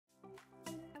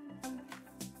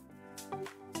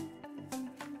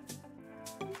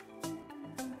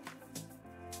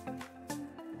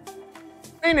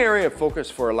main area of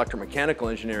focus for electromechanical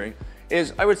engineering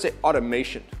is, I would say,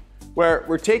 automation, where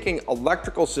we're taking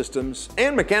electrical systems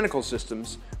and mechanical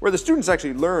systems, where the students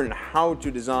actually learn how to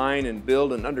design and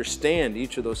build and understand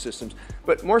each of those systems,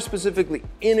 but more specifically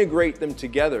integrate them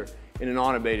together in an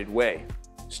automated way.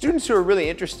 Students who are really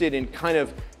interested in kind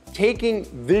of taking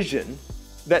vision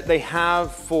that they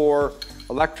have for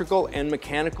electrical and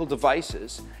mechanical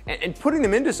devices and putting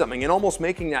them into something and almost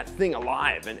making that thing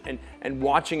alive and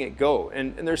watching it go.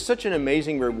 And there's such an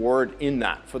amazing reward in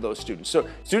that for those students. So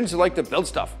students who like to build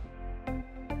stuff.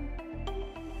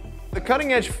 The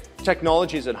cutting edge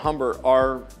technologies at Humber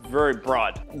are very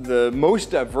broad. The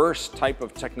most diverse type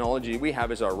of technology we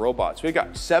have is our robots. We've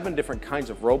got 7 different kinds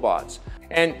of robots.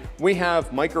 And we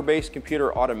have micro-based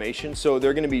computer automation, so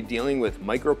they're going to be dealing with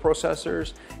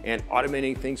microprocessors and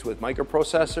automating things with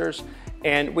microprocessors.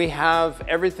 And we have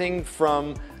everything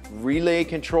from relay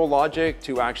control logic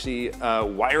to actually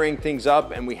wiring things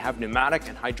up, and we have pneumatic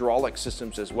and hydraulic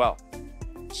systems as well.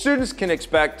 Students can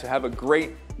expect to have a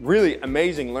great, really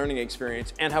amazing learning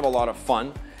experience and have a lot of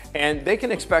fun. And they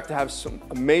can expect to have some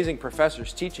amazing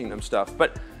professors teaching them stuff,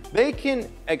 but they can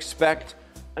expect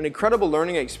an incredible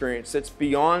learning experience that's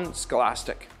beyond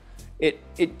scholastic.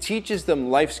 It teaches them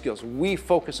life skills. We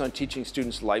focus on teaching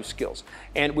students life skills,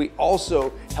 and we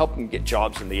also help them get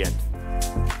jobs in the end.